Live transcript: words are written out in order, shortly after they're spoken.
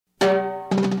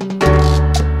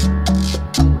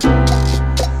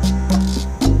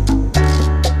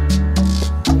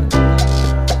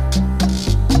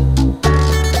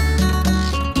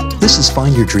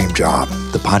Find Your Dream Job,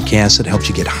 the podcast that helps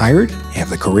you get hired,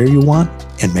 have the career you want,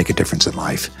 and make a difference in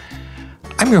life.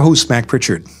 I'm your host, Mac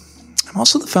Pritchard. I'm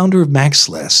also the founder of Mac's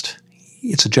List.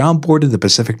 It's a job board in the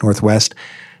Pacific Northwest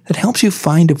that helps you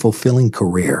find a fulfilling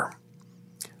career.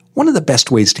 One of the best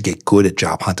ways to get good at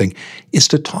job hunting is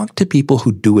to talk to people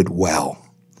who do it well.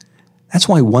 That's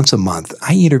why once a month,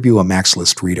 I interview a Mac's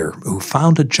List reader who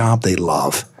found a job they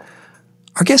love.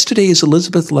 Our guest today is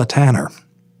Elizabeth Lattanner.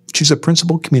 She's a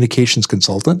principal communications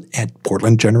consultant at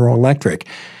Portland General Electric.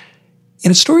 In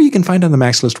a story you can find on the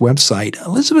Mac's List website,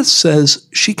 Elizabeth says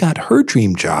she got her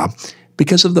dream job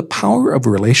because of the power of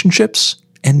relationships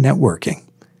and networking.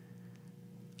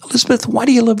 Elizabeth, why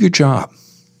do you love your job?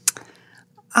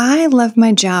 I love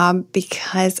my job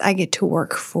because I get to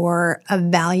work for a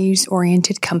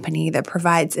values-oriented company that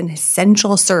provides an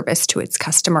essential service to its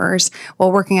customers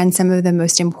while working on some of the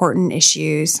most important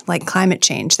issues like climate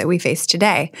change that we face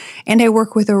today. And I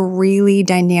work with a really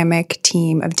dynamic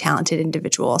team of talented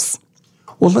individuals.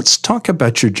 Well, let's talk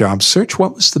about your job search.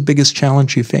 What was the biggest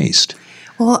challenge you faced?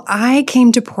 Well, I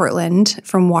came to Portland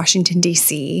from Washington,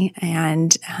 D.C.,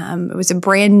 and it was a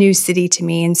brand new city to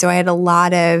me. And so I had a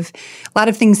lot of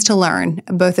things to learn,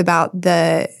 both about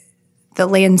the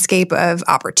landscape of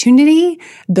opportunity,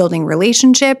 building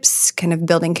relationships, kind of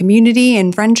building community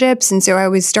and friendships. And so I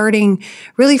was starting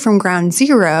really from ground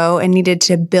zero and needed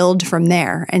to build from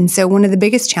there. And so one of the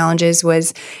biggest challenges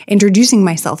was introducing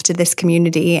myself to this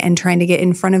community and trying to get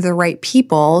in front of the right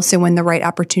people so when the right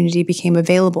opportunity became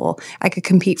available, I could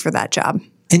compete for that job.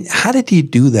 And how did you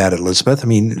do that, Elizabeth? I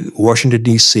mean, Washington,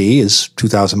 D.C. is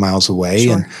 2,000 miles away.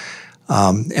 Sure.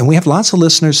 And we have lots of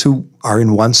listeners who are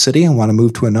in one city and want to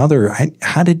move to another.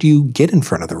 How did you get in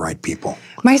front of the right people?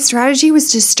 My strategy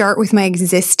was to start with my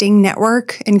existing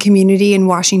network and community in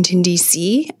Washington,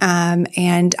 D.C.,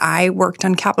 and I worked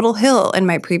on Capitol Hill in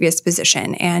my previous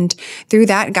position. And through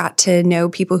that, got to know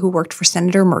people who worked for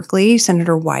Senator Merkley,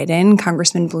 Senator Wyden,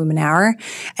 Congressman Blumenauer,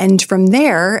 and from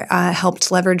there, helped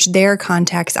leverage their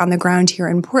contacts on the ground here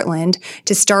in Portland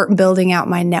to start building out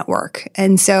my network.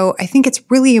 And so I think it's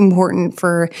really important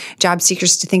for job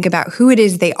seekers to think about who it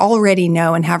is they already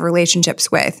know and have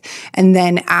relationships with, and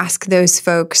then ask those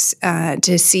folks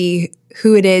to see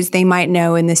who it is they might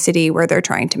know in the city where they're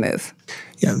trying to move.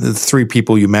 Yeah, the three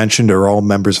people you mentioned are all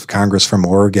members of Congress from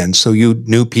Oregon. So you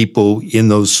knew people in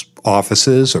those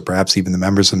offices or perhaps even the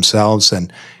members themselves,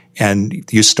 and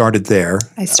you started there.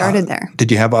 I started there. Did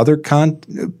you have other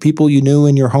people you knew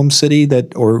in your home city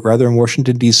or rather in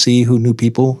Washington, D.C., who knew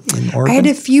people in Oregon? I had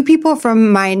a few people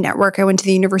from my network. I went to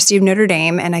the University of Notre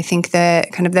Dame, and I think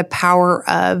the power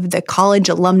of the college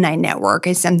alumni network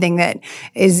is something that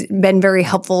has been very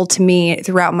helpful to me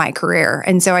throughout my career.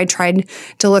 And so I tried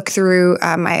to look through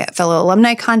my fellow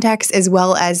alumni contacts as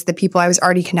well as the people I was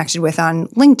already connected with on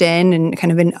LinkedIn and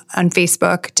kind of on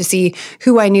Facebook to see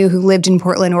who I knew who lived in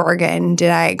Portland, Oregon.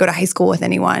 Did I go to high school with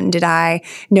anyone? Did I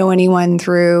know anyone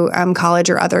through college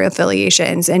or other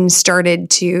affiliations? And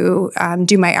started to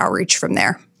do my outreach from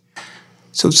there.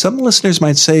 So some listeners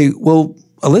might say, well,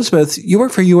 Elizabeth, you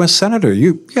work for a U.S. Senator.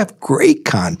 You have great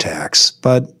contacts,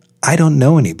 but I don't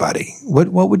know anybody.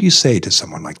 What would you say to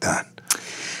someone like that?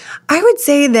 I would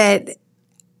say that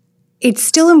it's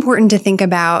still important to think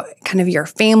about kind of your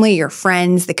family, your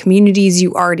friends, the communities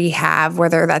you already have,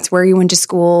 whether that's where you went to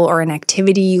school or an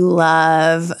activity you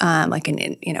love, like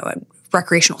a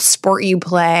recreational sport you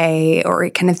play, or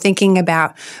kind of thinking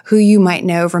about who you might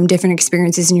know from different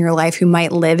experiences in your life who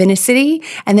might live in a city,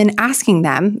 and then asking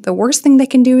them. The worst thing they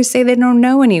can do is say they don't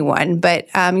know anyone, but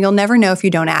you'll never know if you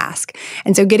don't ask.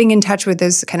 And so getting in touch with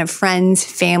those kind of friends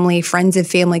of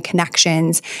family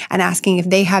connections, and asking if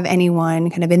they have anyone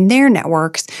kind of in their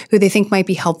networks who they think might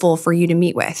be helpful for you to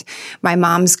meet with. My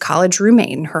mom's college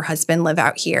roommate and her husband live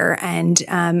out here and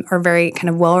are very kind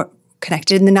of well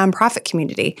connected in the nonprofit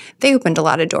community. They opened a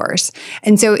lot of doors.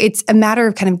 And so it's a matter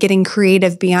of kind of getting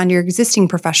creative beyond your existing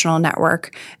professional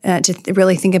network to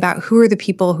really think about who are the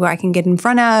people who I can get in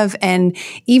front of. And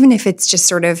even if it's just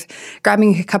sort of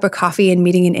grabbing a cup of coffee and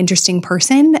meeting an interesting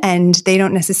person and they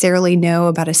don't necessarily know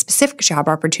about a specific job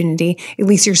opportunity, at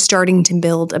least you're starting to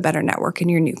build a better network in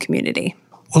your new community.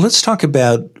 Well, let's talk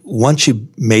about once you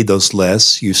made those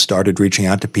lists, you started reaching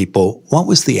out to people. What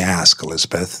was the ask,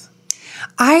 Elizabeth?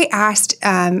 I asked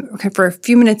for a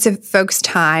few minutes of folks'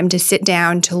 time to sit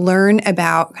down to learn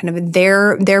about kind of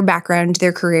their background,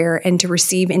 their career, and to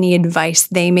receive any advice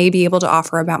they may be able to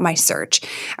offer about my search.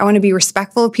 I want to be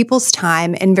respectful of people's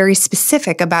time and very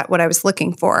specific about what I was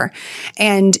looking for.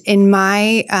 And in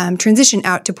my transition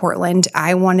out to Portland,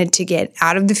 I wanted to get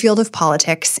out of the field of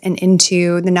politics and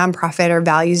into the nonprofit or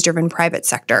values-driven private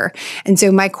sector. And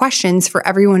so my questions for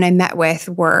everyone I met with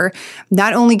were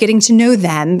not only getting to know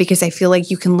them, because I feel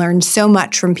like you can learn so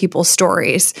much from people's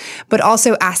stories, but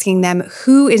also asking them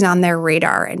who is on their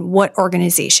radar and what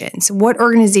organizations. What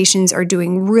organizations are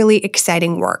doing really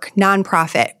exciting work,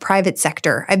 nonprofit, private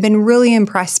sector. I've been really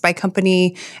impressed by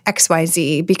company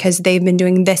XYZ because they've been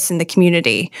doing this in the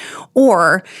community.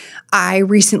 Or I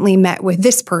recently met with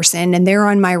this person and they're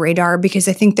on my radar because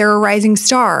I think they're a rising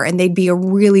star and they'd be a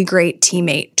really great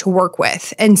teammate to work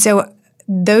with. And so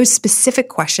those specific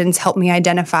questions help me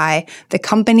identify the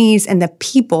companies and the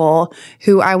people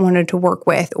who I wanted to work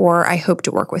with or I hope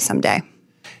to work with someday.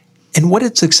 And what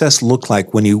did success look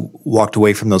like when you walked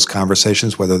away from those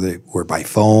conversations, whether they were by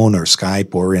phone or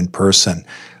Skype or in person?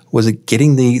 Was it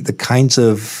getting the kinds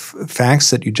of facts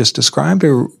that you just described,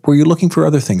 or were you looking for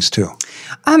other things too?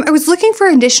 I was looking for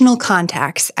additional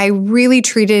contacts. I really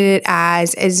treated it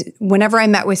as whenever I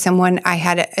met with someone, I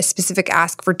had a specific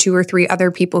ask for 2 or 3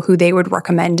 other people who they would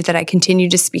recommend that I continue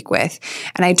to speak with.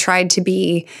 And I tried to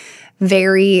be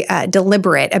very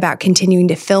deliberate about continuing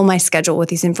to fill my schedule with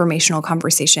these informational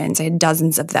conversations. I had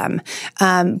dozens of them.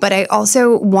 But I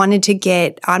also wanted to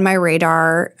get on my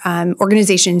radar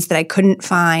organizations that I couldn't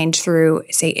find through,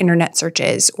 say, internet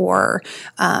searches or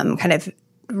kind of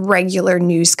regular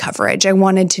news coverage. I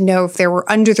wanted to know if there were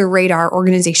under the radar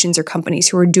organizations or companies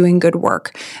who were doing good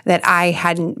work that I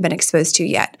hadn't been exposed to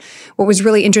yet. What was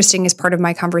really interesting as part of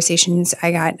my conversations,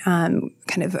 I got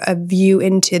kind of a view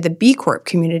into the B Corp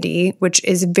community, which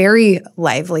is very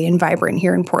lively and vibrant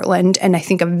here in Portland, and I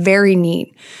think a very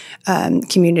neat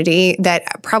community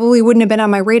that probably wouldn't have been on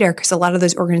my radar because a lot of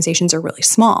those organizations are really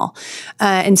small.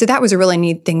 And so that was a really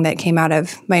neat thing that came out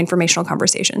of my informational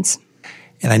conversations.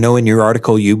 And I know in your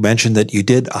article you mentioned that you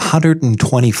did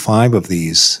 125 of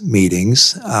these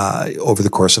meetings over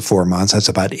the course of 4 months. That's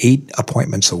about 8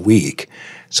 appointments a week.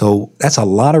 So that's a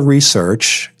lot of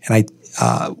research. And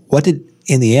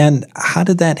in the end, how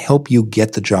did that help you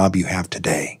get the job you have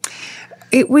today?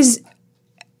 It was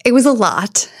a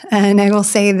lot. And I will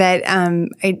say that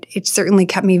it certainly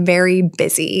kept me very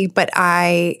busy, but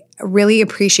I really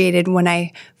appreciated when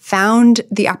I found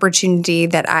the opportunity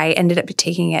that I ended up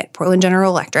taking at Portland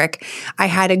General Electric. I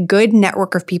had a good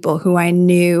network of people who I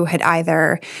knew had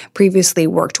either previously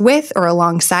worked with or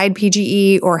alongside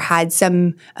PGE or had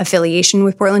some affiliation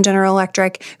with Portland General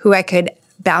Electric who I could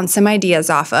bounce some ideas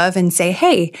off of and say,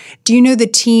 hey, do you know the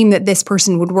team that this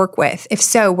person would work with? If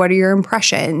so, what are your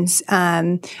impressions?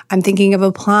 I'm thinking of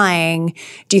applying.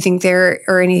 Do you think there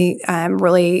are any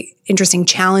really interesting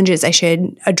challenges I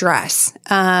should address?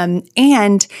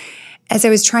 And as I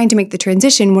was trying to make the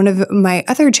transition, one of my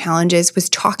other challenges was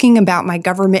talking about my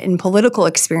government and political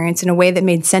experience in a way that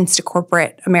made sense to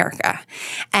corporate America.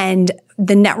 And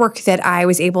the network that I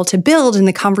was able to build and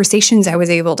the conversations I was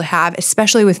able to have,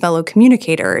 especially with fellow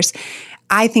communicators,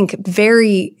 I think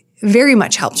very, very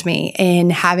much helped me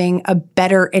in having a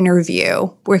better interview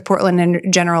with Portland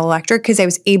and General Electric because I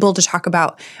was able to talk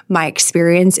about my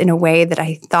experience in a way that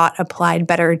I thought applied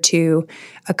better to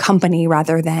a company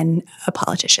rather than a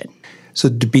politician. So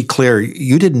to be clear,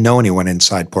 you didn't know anyone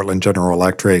inside Portland General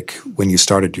Electric when you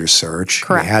started your search.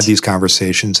 Correct. You had these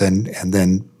conversations, and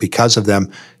then because of them,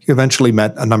 you eventually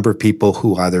met a number of people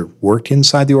who either worked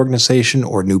inside the organization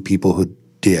or knew people who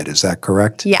did. Is that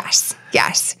correct? Yes.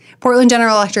 Portland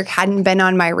General Electric hadn't been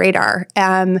on my radar,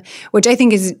 which I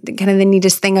think is kind of the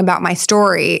neatest thing about my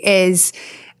story is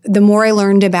the more I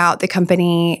learned about the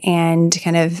company and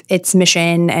kind of its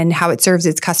mission and how it serves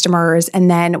its customers, and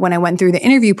then when I went through the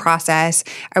interview process,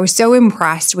 I was so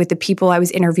impressed with the people I was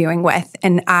interviewing with.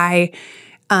 And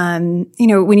when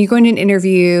you go into an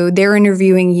interview, they're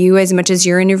interviewing you as much as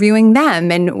you're interviewing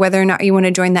them and whether or not you want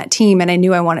to join that team. And I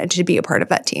knew I wanted to be a part of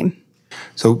that team.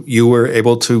 So you were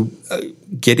able to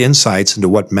get insights into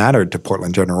what mattered to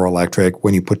Portland General Electric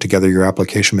when you put together your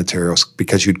application materials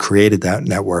because you'd created that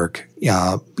network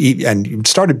and you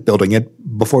started building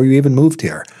it before you even moved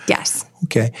here. Yes.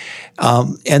 Okay.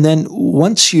 And then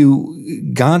once you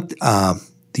got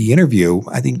the interview,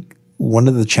 I think one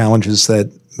of the challenges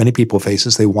that many people face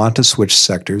is they want to switch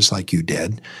sectors like you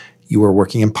did. You were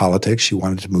working in politics. You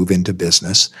wanted to move into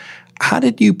business. How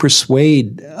did you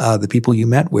persuade the people you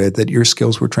met with that your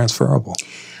skills were transferable?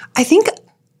 I think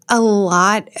a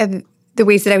lot of the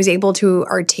ways that I was able to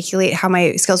articulate how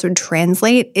my skills would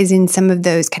translate is in some of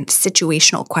those kind of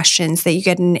situational questions that you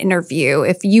get in an interview.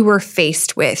 If you were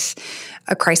faced with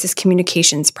a crisis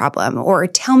communications problem, or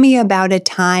tell me about a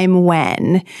time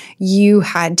when you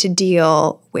had to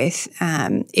deal with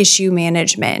issue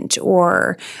management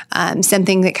or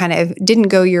something that kind of didn't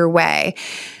go your way.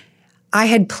 I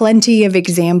had plenty of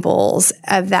examples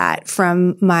of that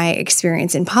from my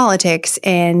experience in politics,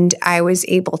 and I was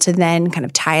able to then kind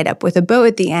of tie it up with a bow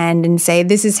at the end and say,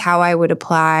 this is how I would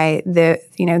apply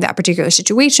that particular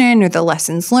situation or the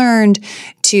lessons learned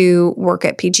to work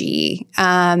at PGE.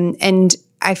 And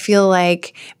I feel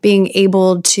like being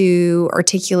able to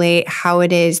articulate how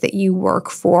it is that you work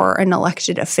for an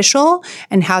elected official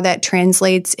and how that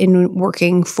translates in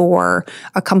working for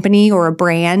a company or a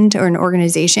brand or an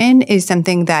organization is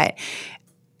something that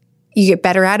you get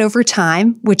better at over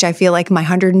time, which I feel like my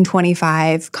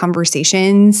 125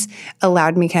 conversations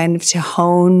allowed me kind of to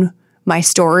hone my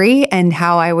story and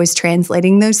how I was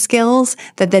translating those skills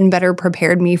that then better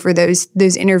prepared me for those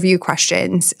interview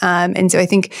questions. And so I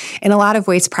think in a lot of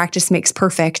ways, practice makes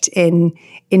perfect in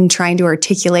trying to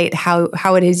articulate how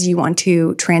it is you want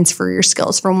to transfer your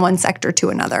skills from one sector to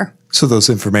another. So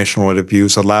those informational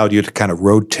interviews allowed you to kind of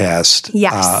road test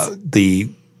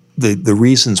the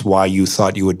reasons why you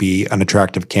thought you would be an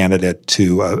attractive candidate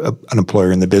to an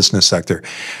employer in the business sector.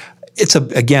 It's,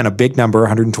 again, a big number,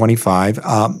 125.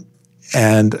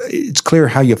 And it's clear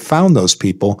how you found those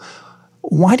people.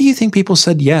 Why do you think people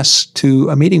said yes to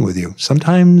a meeting with you?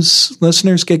 Sometimes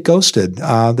listeners get ghosted.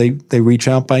 They reach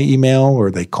out by email or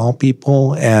they call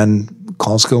people and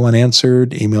calls go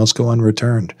unanswered, emails go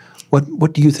unreturned.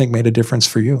 What do you think made a difference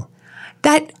for you?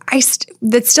 That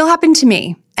still happened to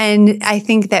me. And I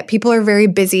think that people are very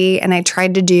busy, and I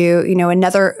tried to do,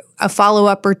 a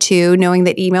follow-up or two, knowing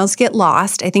that emails get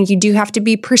lost. I think you do have to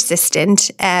be persistent,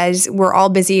 as we're all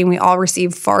busy and we all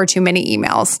receive far too many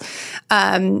emails.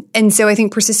 And so I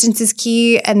think persistence is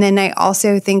key. And then I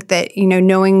also think that,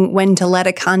 knowing when to let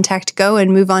a contact go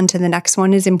and move on to the next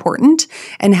one is important,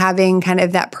 and having kind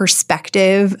of that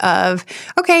perspective of,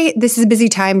 okay, this is a busy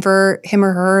time for him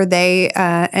or her,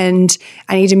 and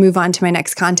I need to move on to my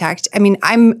next contact. I mean,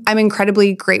 I'm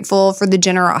incredibly grateful for the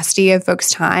generosity of folks'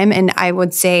 time. And I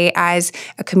would say as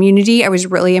a community, I was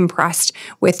really impressed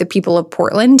with the people of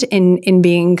Portland in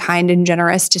being kind and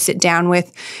generous to sit down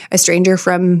with a stranger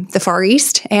from the Far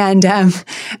East and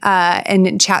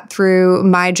chat through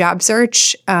my job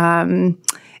search. And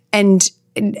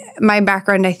my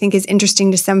background, I think, is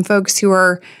interesting to some folks who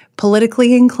are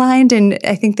politically inclined, and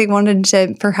I think they wanted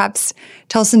to perhaps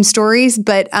tell some stories,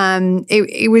 but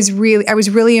I was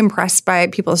really impressed by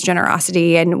people's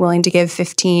generosity and willing to give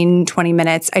 15, 20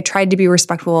 minutes. I tried to be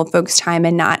respectful of folks' time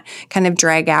and not kind of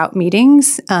drag out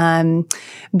meetings,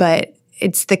 but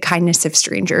it's the kindness of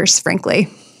strangers, frankly.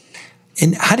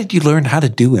 And how did you learn how to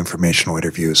do informational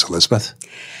interviews, Elizabeth?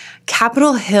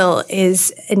 Capitol Hill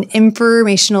is an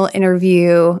informational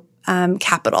interview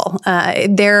capital.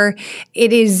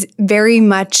 It is very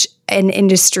much an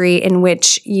industry in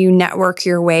which you network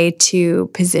your way to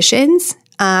positions,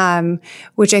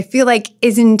 which I feel like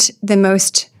isn't the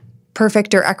most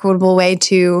perfect or equitable way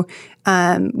to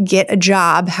get a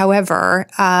job. However,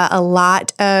 a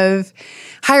lot of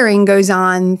hiring goes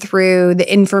on through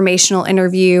the informational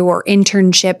interview or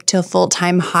internship to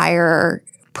full-time hire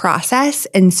process.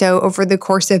 And so over the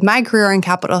course of my career on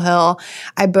Capitol Hill,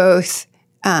 I both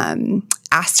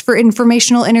asked for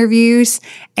informational interviews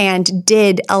and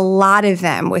did a lot of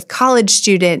them with college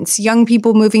students, young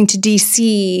people moving to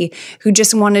DC who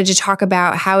just wanted to talk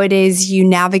about how it is you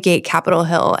navigate Capitol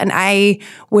Hill. And I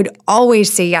would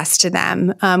always say yes to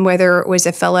them, whether it was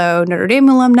a fellow Notre Dame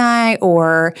alumni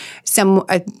or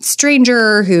a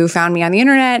stranger who found me on the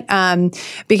internet,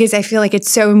 because I feel like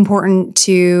it's so important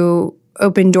to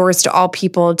open doors to all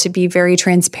people, to be very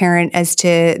transparent as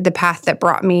to the path that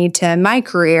brought me to my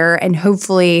career. And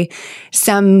hopefully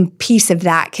some piece of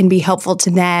that can be helpful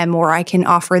to them, or I can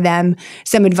offer them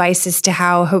some advice as to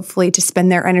how hopefully to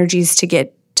spend their energies to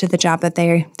get to the job that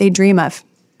they dream of.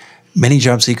 Many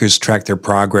job seekers track their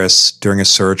progress during a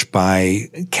search by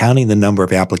counting the number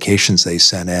of applications they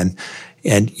sent in.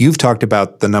 And you've talked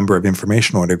about the number of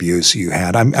informational interviews you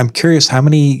had. I'm curious, how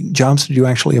many jobs did you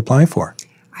actually apply for?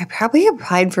 I probably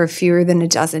applied for fewer than a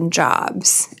dozen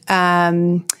jobs,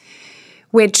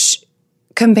 which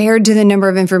compared to the number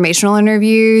of informational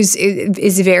interviews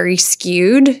is very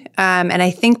skewed. And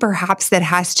I think perhaps that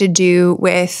has to do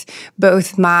with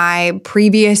both my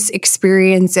previous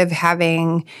experience of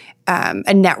having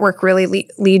a network really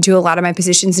lead to a lot of my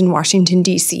positions in Washington,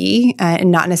 D.C., and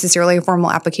not necessarily a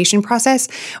formal application process,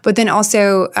 but then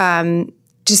also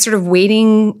just sort of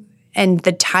waiting and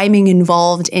the timing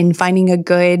involved in finding a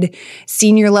good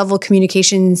senior level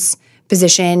communications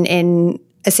position in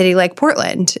a city like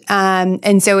Portland.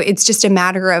 And so it's just a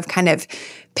matter of kind of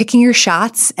picking your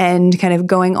shots and kind of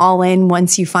going all in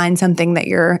once you find something that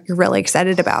you're really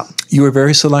excited about. You were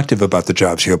very selective about the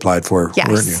jobs you applied for,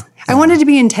 weren't you? I wanted to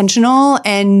be intentional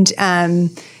and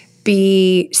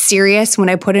be serious when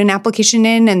I put an application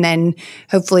in, and then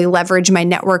hopefully leverage my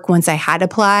network once I had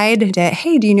applied to,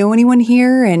 hey, do you know anyone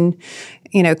here? And,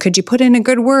 could you put in a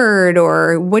good word?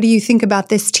 Or what do you think about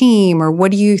this team? Or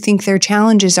what do you think their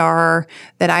challenges are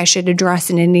that I should address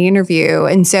in any interview?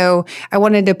 And so I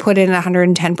wanted to put in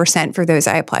 110% for those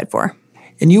I applied for.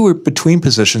 And you were between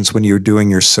positions when you were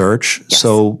doing your search. Yes.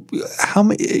 So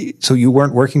so you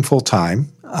weren't working full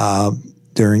time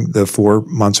during the 4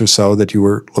 months or so that you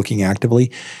were looking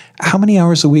actively. How many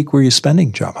hours a week were you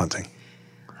spending job hunting?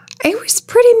 It was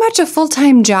pretty much a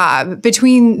full-time job.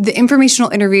 Between the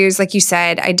informational interviews, like you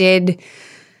said, I did,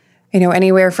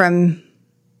 anywhere from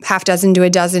half dozen to a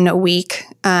dozen a week,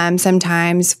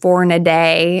 sometimes 4 in a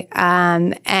day.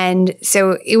 And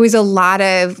so it was a lot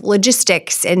of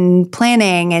logistics and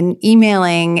planning and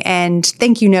emailing and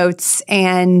thank you notes.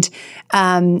 And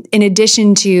in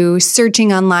addition to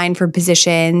searching online for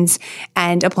positions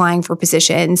and applying for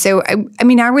positions. So,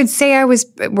 I would say I was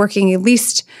working at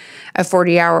least a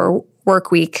 40-hour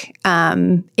work week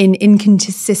in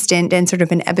inconsistent and sort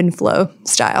of an ebb and flow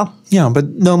style. Yeah, but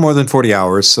no more than 40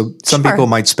 hours. So some Sure. people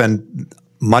might spend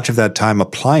much of that time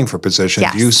applying for positions.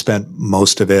 Yes. You spent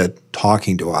most of it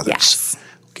talking to others. Yes.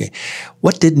 Okay.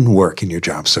 What didn't work in your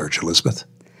job search, Elizabeth?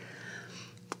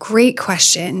 Great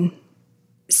question.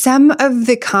 Some of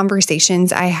the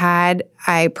conversations I had,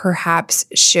 I perhaps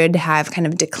should have kind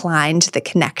of declined the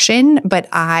connection, but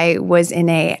I was in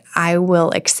I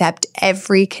will accept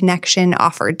every connection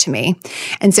offered to me.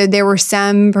 And so there were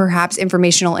some perhaps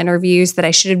informational interviews that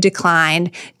I should have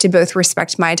declined to both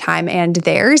respect my time and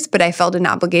theirs, but I felt an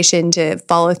obligation to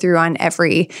follow through on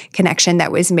every connection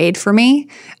that was made for me.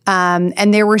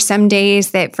 And there were some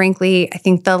days that, frankly, I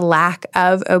think the lack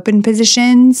of open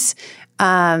positions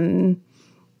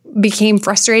became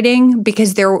frustrating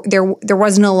because there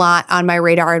wasn't a lot on my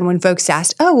radar. And when folks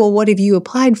asked, oh, well, what have you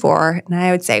applied for? And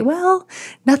I would say, well,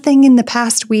 nothing in the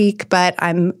past week, but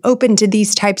I'm open to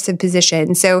these types of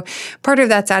positions. So part of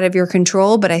that's out of your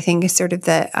control, but I think is sort of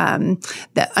the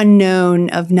unknown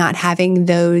of not having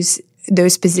those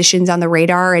positions on the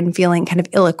radar and feeling kind of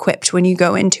ill-equipped when you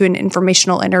go into an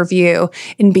informational interview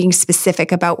and being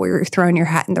specific about what you're throwing your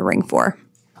hat in the ring for.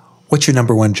 What's your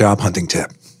number one job hunting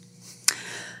tip?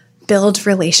 Build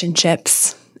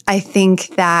relationships. I think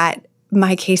that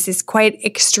my case is quite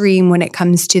extreme when it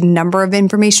comes to the number of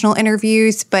informational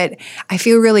interviews, but I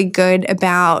feel really good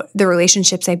about the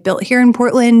relationships I built here in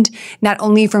Portland, not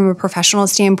only from a professional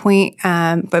standpoint,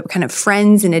 but kind of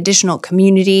friends and additional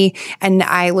community. And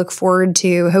I look forward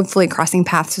to hopefully crossing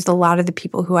paths with a lot of the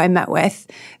people who I met with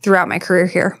throughout my career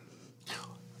here.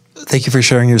 Thank you for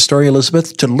sharing your story,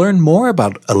 Elizabeth. To learn more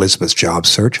about Elizabeth's job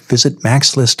search, visit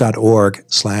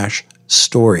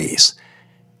maxlist.org/stories.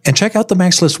 And check out the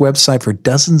MaxList website for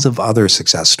dozens of other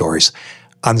success stories.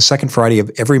 On the second Friday of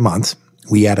every month,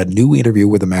 we add a new interview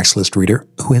with a MaxList reader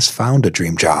who has found a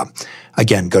dream job.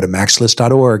 Again, go to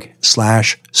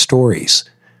maxlist.org/stories.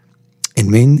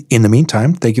 In the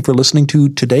meantime, thank you for listening to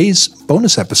today's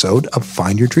bonus episode of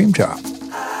Find Your Dream Job.